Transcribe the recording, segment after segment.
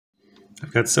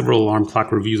I've got several alarm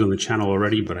clock reviews on the channel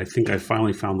already, but I think I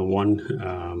finally found the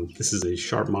one. This is a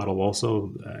Sharp model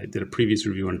also. I did a previous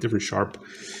review on a different Sharp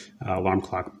alarm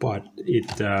clock, but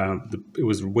it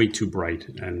was way too bright,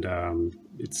 and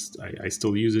I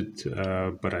still use it,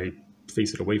 but I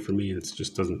face it away from me, and it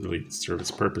just doesn't really serve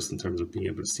its purpose in terms of being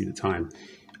able to see the time.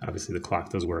 Obviously, the clock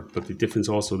does work, but the difference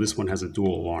also, this one has a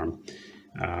dual alarm.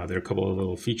 There are a couple of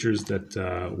little features that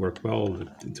work well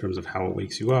in terms of how it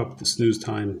wakes you up, the snooze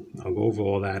time. I'll go over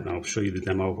all that, and I'll show you the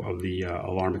demo of the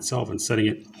alarm itself and setting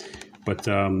it. But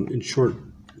in short,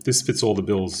 this fits all the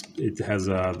bills. It has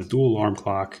the dual alarm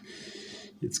clock.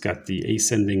 It's got the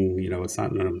ascending, it's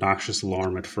not an obnoxious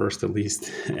alarm at first, at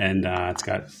least, and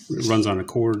it runs on a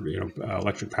cord,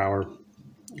 electric power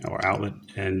or outlet,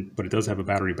 but it does have a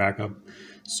battery backup,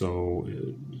 so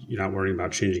you're not worrying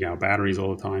about changing out batteries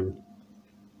all the time.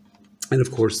 And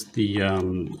of course, it's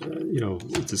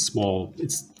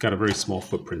got a very small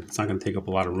footprint. It's not going to take up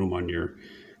a lot of room on your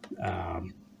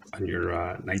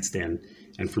nightstand.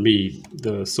 And for me,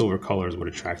 the silver color is what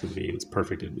attracted me. It's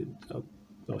perfect.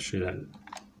 I'll show you that.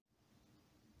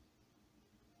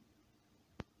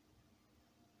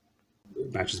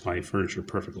 It matches my furniture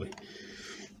perfectly.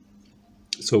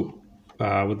 So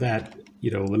with that,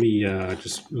 let me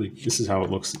this is how it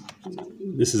looks.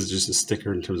 This is just a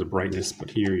sticker in terms of brightness, but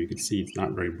here you can see it's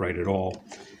not very bright at all.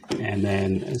 And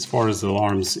then as far as the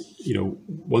alarms,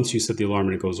 once you set the alarm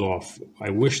and it goes off, I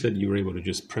wish that you were able to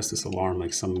just press this alarm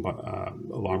like some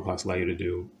alarm clocks allow you to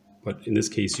do. But in this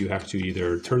case, you have to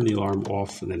either turn the alarm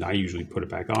off, and then I usually put it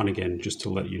back on again just to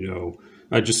let you know,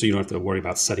 just so you don't have to worry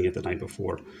about setting it the night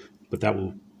before. But that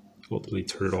will ultimately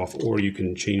turn it off, or you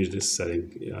can change this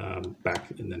setting back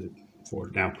and then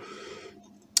forward. Now,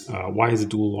 why is a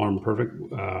dual alarm perfect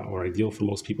or ideal for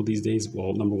most people these days?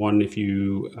 Well, number one, if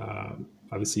you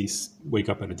obviously wake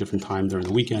up at a different time during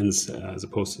the weekends as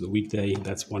opposed to the weekday,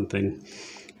 that's one thing.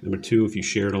 Number two, if you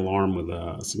share an alarm with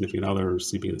a significant other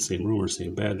sleeping in the same room or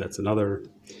same bed, that's another.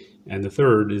 And the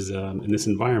third is in this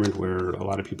environment where a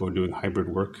lot of people are doing hybrid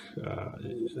work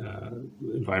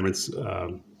environments.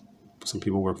 Some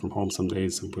people work from home some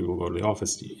days, some people go to the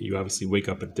office. You obviously wake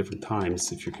up at different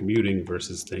times if you're commuting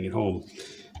versus staying at home.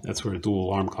 That's where a dual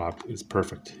alarm clock is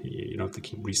perfect. You don't have to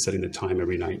keep resetting the time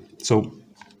every night. So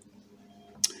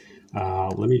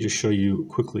let me just show you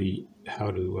quickly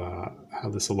how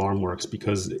this alarm works,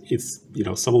 because it's,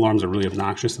 some alarms are really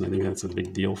obnoxious, and I think that's a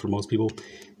big deal for most people.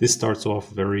 This starts off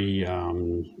very,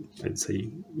 I'd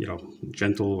say,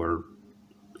 gentle or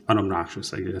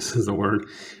unobnoxious, I guess is the word,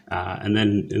 and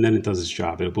then it does its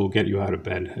job. It will get you out of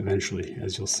bed eventually,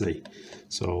 as you'll see.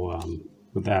 So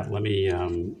with that, let me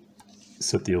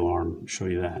set the alarm, show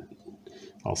you that.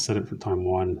 I'll set it for time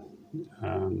 1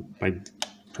 by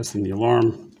pressing the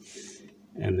alarm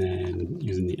and then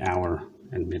using the hour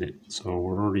and minute. So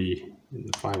we're already in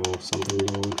the 50 something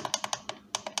mode,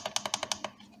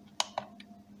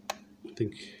 I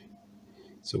think.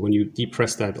 So when you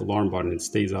depress that alarm button, it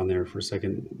stays on there for a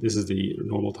second. This is the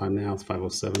normal time now, it's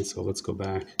 5:07. So let's go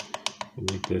back. We'll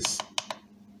make this.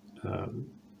 Now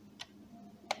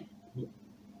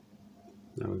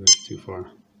we're going too far.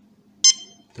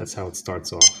 That's how it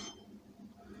starts off.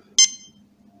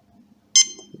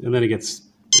 And then it gets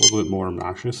a little bit more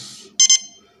obnoxious.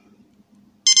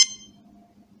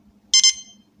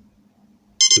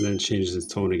 And then it changes its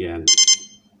tone again.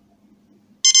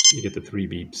 You get the 3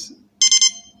 beeps.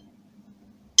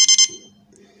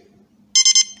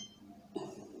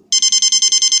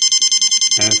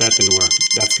 And if that didn't work,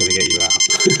 that's going to get you out.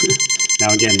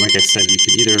 Now again, like I said, you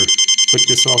could either flick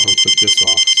this off or flick this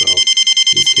off. So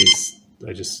in this case,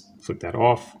 I just flick that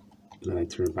off, and then I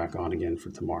turn it back on again for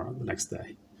tomorrow, the next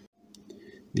day.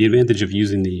 The advantage of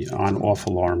using the on-off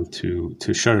alarm to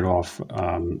shut it off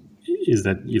is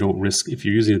that you don't risk, if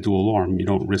you're using a dual alarm, you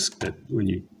don't risk that when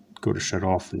you go to shut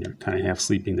off and you're kind of half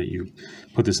sleeping that you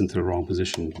put this into the wrong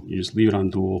position. You just leave it on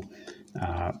dual.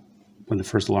 When the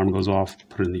first alarm goes off,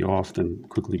 put it in the off, then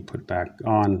quickly put it back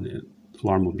on. The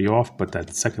alarm will be off, but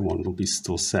that second one will be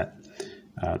still set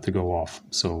to go off.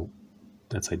 So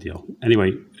that's ideal.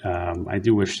 Anyway, I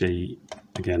do wish they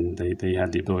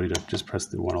had the ability to just press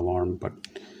the one alarm, but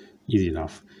easy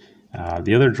enough.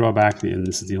 The other drawback, and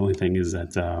this is the only thing, is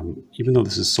that even though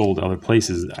this is sold other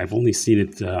places, I've only seen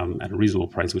it at a reasonable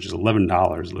price, which is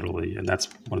 $11 literally, and that's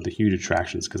one of the huge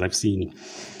attractions, because I've seen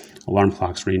alarm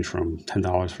clocks range from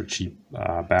 $10 for cheap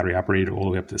battery operated all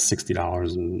the way up to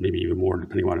 $60 and maybe even more,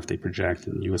 depending on if they project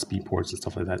and USB ports and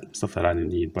stuff like that, stuff that I didn't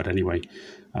need. But anyway,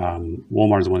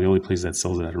 Walmart is one of the only places that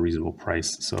sells it at a reasonable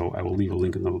price. So I will leave a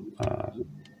link in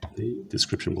the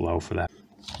description below for that.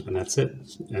 And that's it.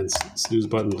 And snooze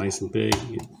button, nice and big.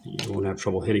 You won't have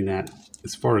trouble hitting that.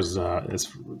 As far as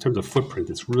in terms of footprint,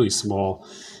 it's really small.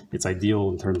 It's ideal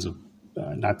in terms of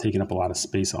not taking up a lot of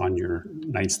space on your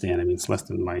nightstand. I mean, it's less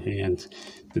than my hand.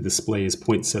 The display is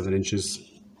 0.7 inches.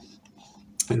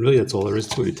 And really, that's all there is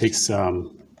to it. It takes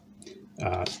two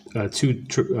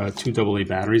AA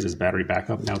batteries as battery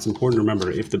backup. Now, it's important to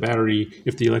remember, if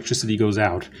the electricity goes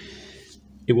out,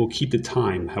 it will keep the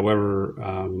time. However,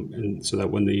 and so that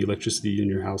when the electricity in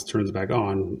your house turns back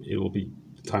on, the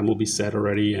time will be set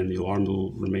already, and the alarm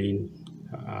will remain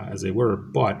as they were.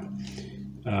 But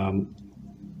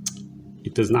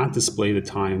it does not display the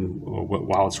time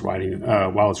while it's running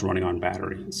on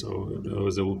battery. So in other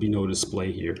words, there will be no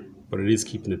display here, but it is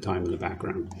keeping the time in the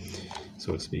background,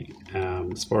 so to speak.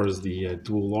 As far as the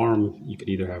dual alarm, you could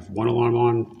either have one alarm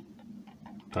on,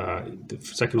 the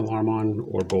second alarm on,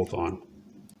 or both on.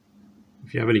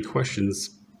 If you have any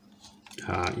questions,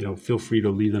 feel free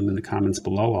to leave them in the comments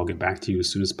below. I'll get back to you as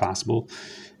soon as possible.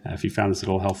 If you found this at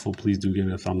all helpful, please do give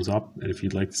it a thumbs up. And if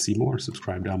you'd like to see more,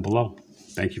 subscribe down below.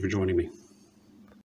 Thank you for joining me.